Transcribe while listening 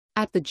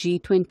At the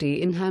G20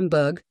 in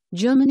Hamburg,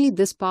 Germany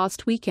this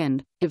past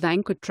weekend,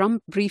 Ivanka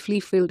Trump briefly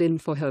filled in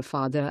for her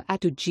father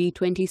at a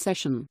G20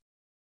 session.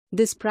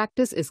 This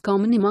practice is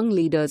common among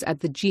leaders at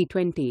the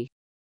G20.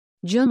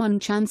 German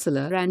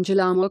Chancellor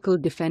Angela Merkel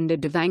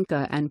defended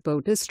Ivanka and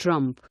POTUS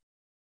Trump.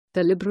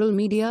 The liberal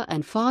media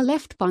and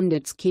far-left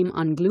pundits came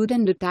unglued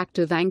and attacked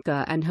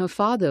Ivanka and her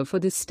father for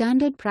this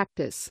standard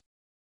practice.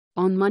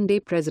 On Monday,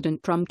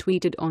 President Trump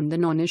tweeted on the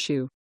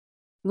non-issue.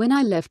 "When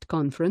I left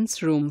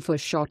conference room for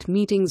short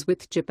meetings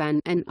with Japan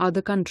and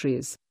other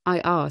countries, I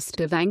asked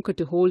Ivanka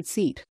to hold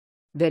seat.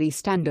 Very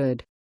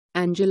standard.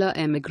 Angela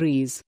M.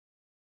 agrees."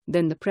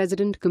 Then the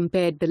president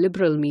compared the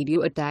liberal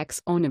media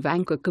attacks on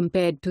Ivanka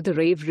compared to the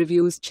rave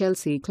reviews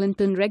Chelsea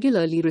Clinton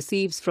regularly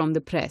receives from the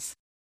press.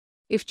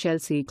 If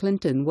Chelsea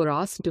Clinton were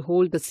asked to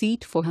hold the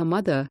seat for her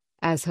mother,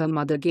 as her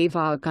mother gave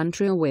our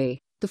country away,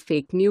 the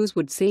fake news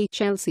would say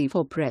Chelsea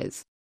for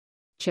Prez.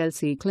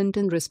 Chelsea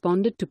Clinton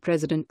responded to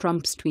President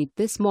Trump's tweet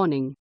this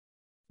morning.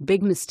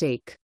 "Big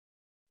mistake.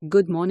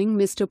 Good morning,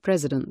 Mr.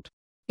 President.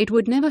 It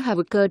would never have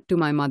occurred to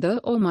my mother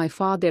or my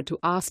father to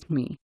ask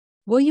me,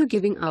 were you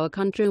giving our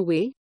country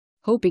away?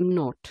 Hoping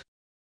not."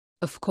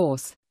 Of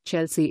course,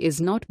 Chelsea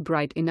is not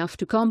bright enough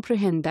to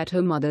comprehend that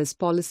her mother's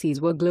policies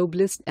were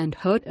globalist and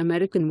hurt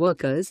American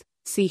workers.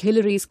 See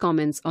Hillary's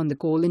comments on the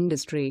coal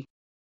industry.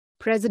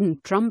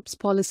 President Trump's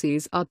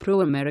policies are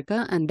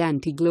pro-America and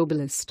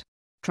anti-globalist.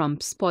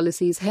 Trump's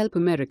policies help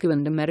America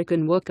and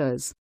American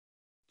workers.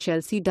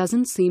 Chelsea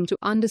doesn't seem to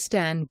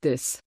understand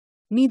this.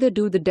 Neither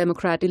do the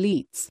Democrat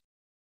elites.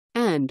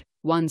 And,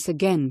 once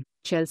again,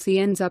 Chelsea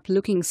ends up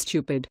looking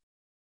stupid.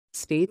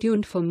 Stay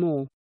tuned for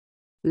more.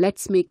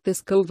 Let's make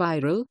this go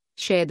viral.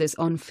 Share this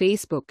on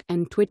Facebook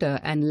and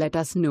Twitter and let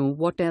us know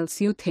what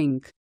else you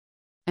think.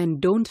 And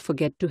don't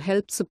forget to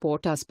help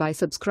support us by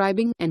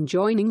subscribing and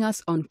joining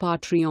us on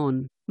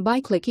Patreon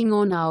by clicking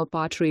on our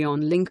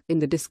Patreon link in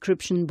the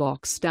description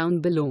box down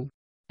below.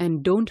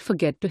 And don't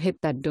forget to hit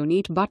that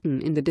donate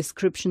button in the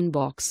description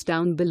box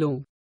down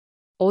below.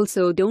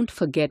 Also, don't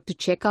forget to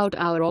check out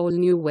our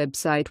all-new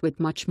website with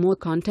much more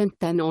content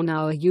than on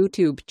our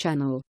YouTube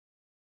channel.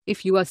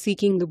 If you are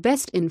seeking the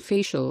best in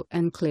facial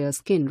and clear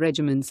skin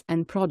regimens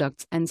and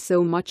products and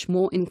so much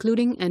more,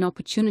 including an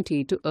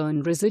opportunity to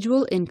earn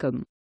residual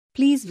income,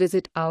 please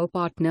visit our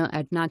partner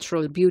at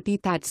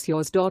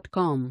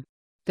naturalbeautythat'syours.com.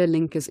 The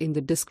link is in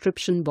the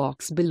description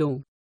box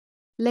below.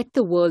 Let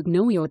the world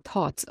know your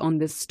thoughts on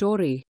this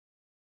story.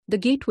 The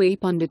Gateway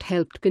Pundit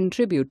helped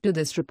contribute to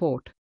this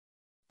report.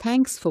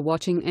 Thanks for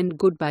watching and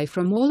goodbye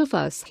from all of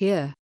us here.